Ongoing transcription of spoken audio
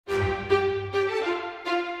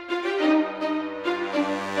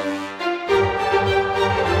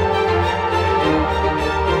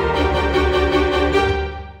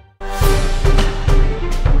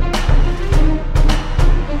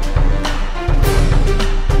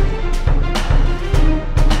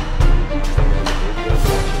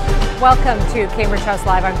Welcome to Cambridge House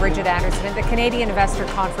Live. I'm Bridgitte Anderson at the Canadian Investor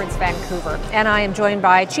Conference, Vancouver. And I am joined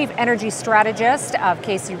by Chief Energy Strategist of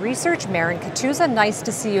KC Research, Marin Katusa. Nice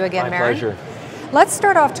to see you again, Marin. My pleasure. Let's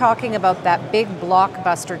start off talking about that big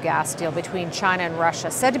blockbuster gas deal between China and Russia,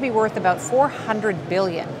 said to be worth about $400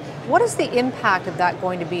 billion. What is the impact of that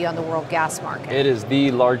going to be on the world gas market? It is the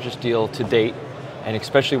largest deal to date, and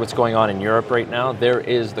especially what's going on in Europe right now. There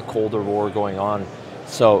is the colder war going on.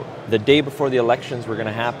 So the day before the elections were going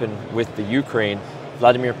to happen with the Ukraine,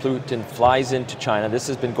 Vladimir Putin flies into China. This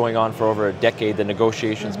has been going on for over a decade, the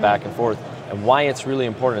negotiations back and forth. And why it's really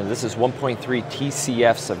important, this is 1.3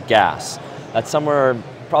 TCFs of gas. That's somewhere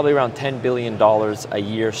probably around $10 billion a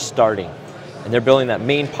year starting. And they're building that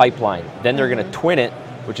main pipeline. Then they're going to twin it,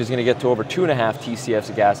 which is going to get to over 2.5 TCFs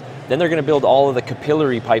of gas. Then they're going to build all of the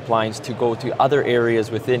capillary pipelines to go to other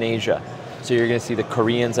areas within Asia. So you're going to see the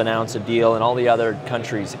Koreans announce a deal and all the other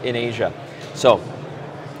countries in Asia. So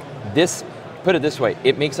this, put it this way,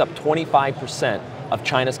 it makes up 25% of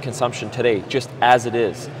China's consumption today, just as it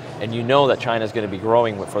is. And you know that China is going to be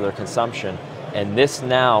growing for their consumption. And this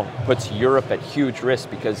now puts Europe at huge risk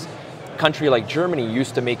because a country like Germany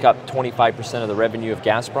used to make up 25% of the revenue of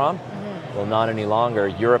Gazprom. Well, not any longer.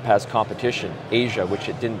 Europe has competition, Asia, which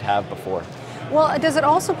it didn't have before. Well, does it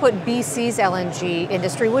also put BC's LNG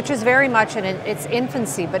industry, which is very much in its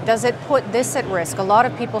infancy, but does it put this at risk? A lot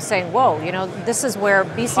of people saying, whoa, you know, this is where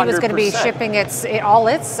BC was going to be shipping all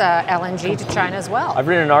its LNG to China as well. I've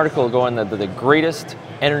written an article going that the greatest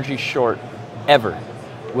energy short ever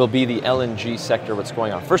will be the LNG sector, what's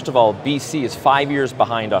going on. First of all, BC is 5 years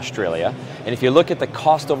behind Australia. And if you look at the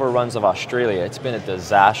cost overruns of Australia, it's been a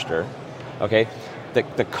disaster, okay?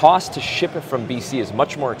 The cost to ship it from BC is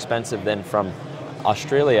much more expensive than from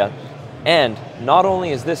Australia. And not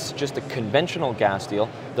only is this just a conventional gas deal,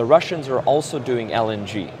 the Russians are also doing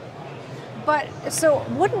LNG. But so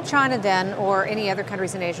wouldn't China then, or any other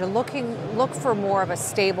countries in Asia, look for more of a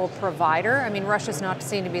stable provider? I mean, Russia's not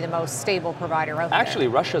seen to be the most stable provider out there. Actually,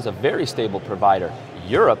 Russia's a very stable provider.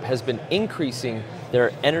 Europe has been increasing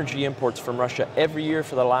their energy imports from Russia every year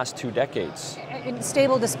for the last 2 decades.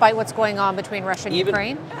 Stable despite what's going on between Russia and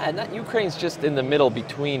Ukraine? Yeah, not Ukraine's just in the middle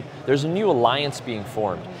between, there's a new alliance being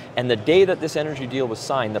formed. And the day that this energy deal was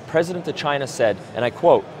signed, the president of China said, and I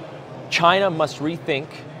quote, "China must rethink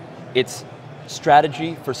its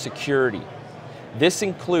strategy for security. This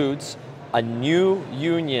includes a new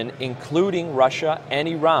union including Russia and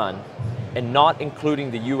Iran and not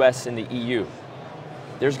including the US and the EU.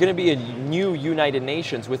 There's going to be a new United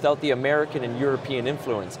Nations without the American and European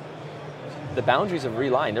influence. The boundaries have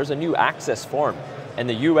realigned. There's a new axis formed, and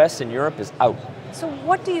the US and Europe is out." So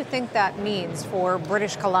what do you think that means for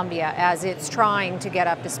British Columbia as it's trying to get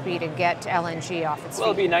up to speed and get LNG off its feet? Well,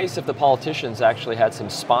 it'd be nice if the politicians actually had some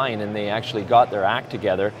spine and they actually got their act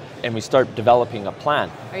together and we start developing a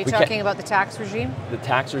plan. Are you talking about the tax regime? The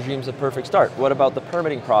tax regime's a perfect start. What about the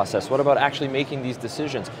permitting process? What about actually making these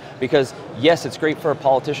decisions? Because yes, it's great for a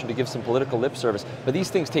politician to give some political lip service, but these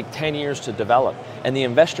things take 10 years to develop, and the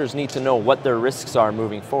investors need to know what their risks are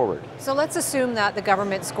moving forward. So let's assume that the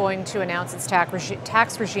government's going to announce its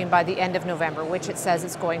tax regime by the end of November, which it says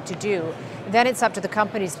it's going to do. Then it's up to the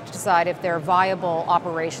companies to decide if they're viable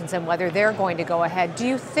operations and whether they're going to go ahead. Do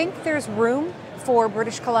you think there's room for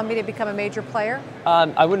British Columbia to become a major player?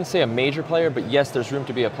 I wouldn't say a major player, but yes, there's room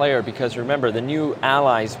to be a player because remember, the new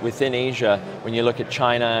allies within Asia, when you look at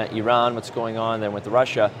China, Iran, what's going on, then with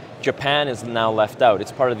Russia, Japan is now left out.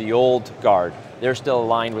 It's part of the old guard. They're still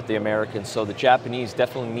aligned with the Americans, so the Japanese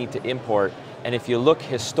definitely need to import. And if you look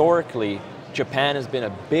historically, Japan has been a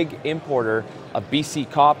big importer of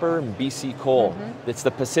BC copper and BC coal. It's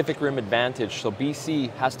the Pacific Rim advantage, so BC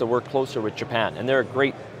has to work closer with Japan, and they're a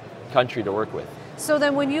great country to work with. So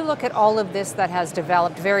then when you look at all of this that has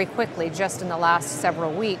developed very quickly just in the last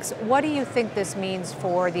several weeks, what do you think this means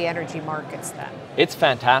for the energy markets then? It's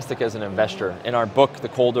fantastic as an investor. In our book, The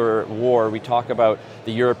Colder War, we talk about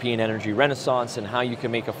the European energy renaissance and how you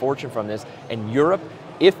can make a fortune from this. And Europe,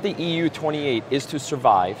 if the EU 28 is to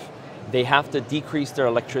survive, they have to decrease their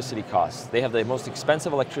electricity costs. They have the most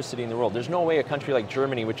expensive electricity in the world. There's no way a country like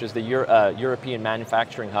Germany, which is the European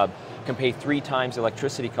manufacturing hub, can pay 3 times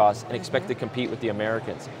electricity costs and expect to compete with the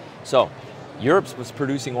Americans. So Europe was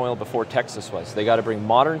producing oil before Texas was. They got to bring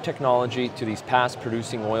modern technology to these past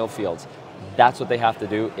producing oil fields. That's what they have to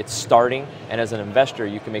do. It's starting, and as an investor,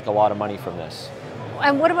 you can make a lot of money from this.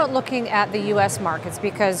 And what about looking at the U.S. markets?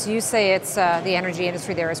 Because you say it's the energy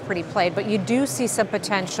industry there is pretty played, but you do see some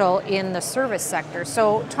potential in the service sector.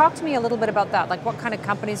 So talk to me a little bit about that. Like what kind of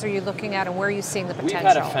companies are you looking at and where are you seeing the potential? We've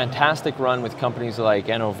had a fantastic run with companies like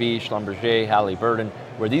NOV, Schlumberger, Halliburton.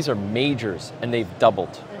 where these are majors and they've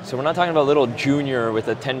doubled. So we're not talking about a little junior with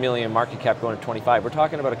a 10 million market cap going to 25. We're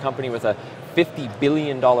talking about a company with a $50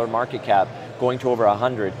 billion market cap going to over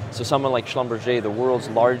 100. So someone like Schlumberger, the world's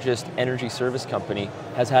largest energy service company,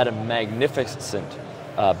 has had a magnificent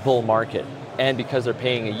bull market. And because they're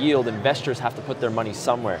paying a yield, investors have to put their money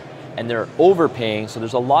somewhere. And they're overpaying, so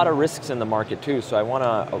there's a lot of risks in the market too. So I want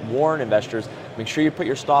to warn investors, make sure you put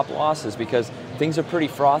your stop losses because things are pretty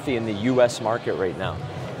frothy in the US market right now.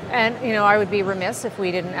 And I would be remiss if we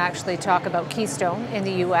didn't actually talk about Keystone in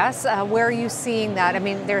the US. Where are you seeing that? I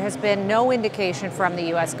mean, there has been no indication from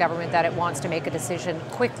the US government that it wants to make a decision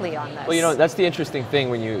quickly on this. Well, that's the interesting thing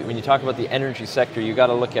when you talk about the energy sector, you got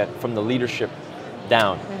to look at from the leadership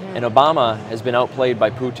down. And Obama has been outplayed by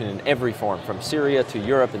Putin in every form, from Syria to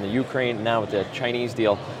Europe and the Ukraine, now with the Chinese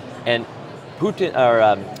deal. And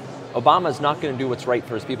Obama is not going to do what's right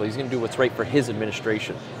for his people. He's going to do what's right for his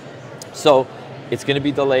administration. So it's going to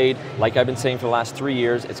be delayed, like I've been saying for the last 3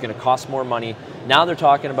 years. It's going to cost more money. Now they're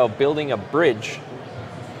talking about building a bridge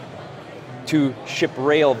to ship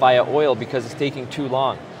rail via oil because it's taking too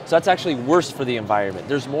long. So that's actually worse for the environment.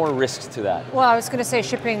 There's more risks to that. Well, I was going to say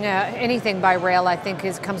shipping anything by rail, I think,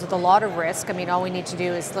 comes with a lot of risk. I mean, all we need to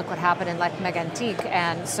do is look what happened in Lac Mégantic,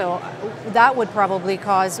 and so that would probably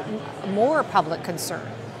cause more public concern.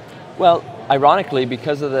 Well, ironically,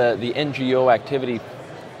 because of the NGO activity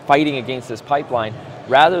fighting against this pipeline,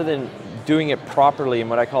 rather than doing it properly and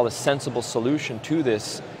what I call a sensible solution to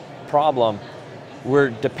this problem, we're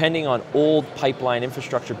depending on old pipeline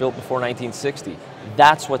infrastructure built before 1960.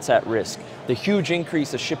 That's what's at risk. The huge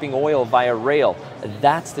increase of shipping oil via rail,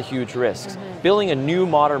 that's the huge risk. Building a new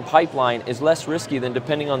modern pipeline is less risky than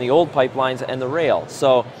depending on the old pipelines and the rail.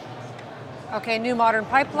 So, okay, new modern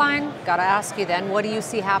pipeline, got to ask you then, what do you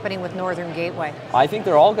see happening with Northern Gateway? I think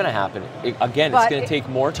they're all going to happen. Again, it's going to take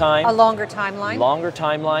more time. A longer timeline? Longer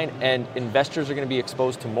timeline, and investors are going to be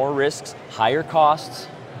exposed to more risks, higher costs.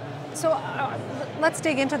 So let's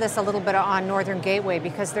dig into this a little bit on Northern Gateway,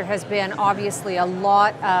 because there has been obviously a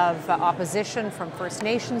lot of opposition from First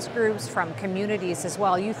Nations groups, from communities as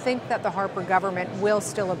well. You think that the Harper government will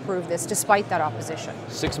still approve this despite that opposition?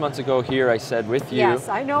 6 months ago here I said with you yes,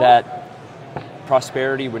 I know. that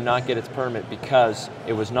Prosperity would not get its permit because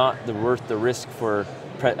it was not worth the risk for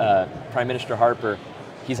Prime Minister Harper.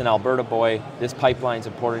 He's an Alberta boy. This pipeline's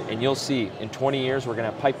important, and you'll see in 20 years we're going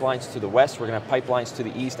to have pipelines to the west, we're going to have pipelines to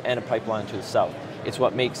the east, and a pipeline to the south. It's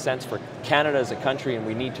what makes sense for Canada as a country, and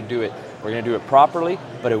we need to do it. We're going to do it properly,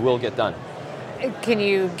 but it will get done. Can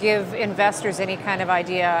you give investors any kind of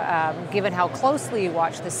idea, given how closely you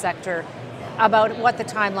watch this sector, about what the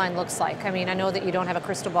timeline looks like? I mean, I know that you don't have a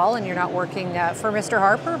crystal ball and you're not working for Mr.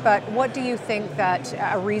 Harper, but what do you think that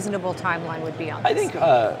a reasonable timeline would be on this? I think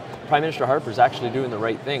Prime Minister Harper is actually doing the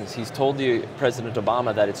right things. He's told President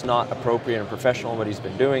Obama that it's not appropriate and professional what he's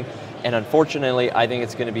been doing, and unfortunately, I think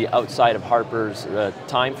it's going to be outside of Harper's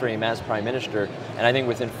time frame as Prime Minister, and I think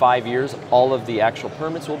within 5 years, all of the actual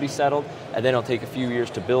permits will be settled, and then it'll take a few years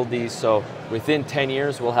to build these, so within 10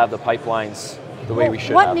 years, we'll have the pipelines the way we should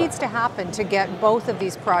have. What needs to happen to get both of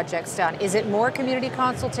these projects done? Is it more community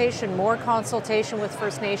consultation, more consultation with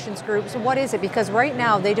First Nations groups? What is it? Because right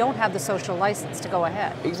now they don't have the social license to go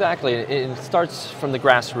ahead. Exactly. It starts from the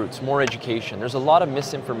grassroots, more education. There's a lot of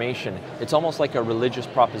misinformation. It's almost like a religious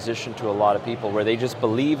proposition to a lot of people where they just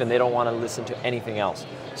believe and they don't want to listen to anything else.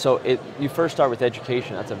 So you first start with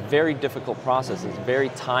education. That's a very difficult process. It's very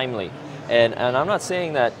timely. And I'm not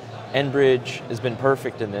saying that Enbridge has been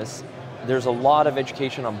perfect in this. There's a lot of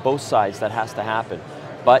education on both sides that has to happen,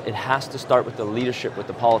 but it has to start with the leadership, with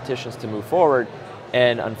the politicians to move forward.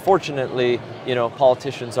 And unfortunately,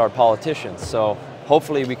 politicians are politicians. So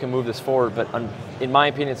hopefully we can move this forward, but in my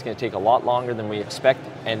opinion, it's going to take a lot longer than we expect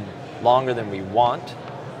and longer than we want,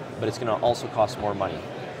 but it's going to also cost more money.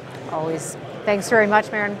 Always. Thanks very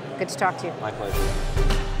much, Marin. Good to talk to you. My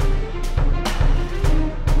pleasure.